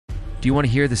Do you want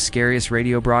to hear the scariest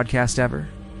radio broadcast ever?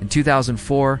 In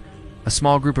 2004, a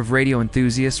small group of radio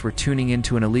enthusiasts were tuning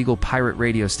into an illegal pirate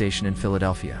radio station in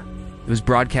Philadelphia. It was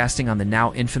broadcasting on the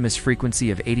now infamous frequency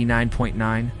of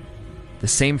 89.9, the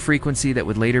same frequency that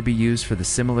would later be used for the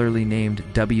similarly named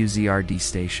WZRD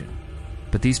station.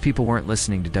 But these people weren't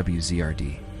listening to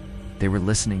WZRD. They were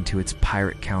listening to its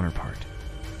pirate counterpart,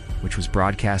 which was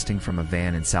broadcasting from a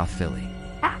van in South Philly.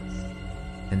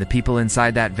 And the people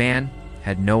inside that van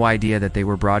had no idea that they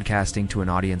were broadcasting to an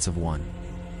audience of one.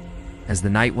 As the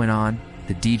night went on,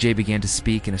 the DJ began to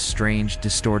speak in a strange,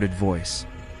 distorted voice,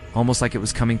 almost like it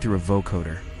was coming through a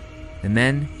vocoder. And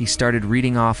then he started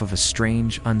reading off of a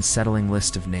strange, unsettling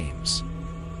list of names.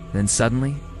 Then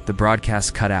suddenly, the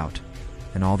broadcast cut out,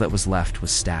 and all that was left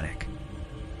was static.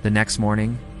 The next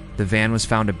morning, the van was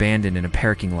found abandoned in a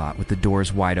parking lot with the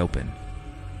doors wide open.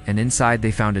 And inside they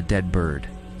found a dead bird,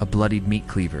 a bloodied meat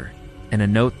cleaver, and a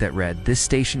note that read, "This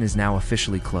station is now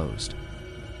officially closed.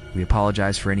 We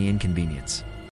apologize for any inconvenience."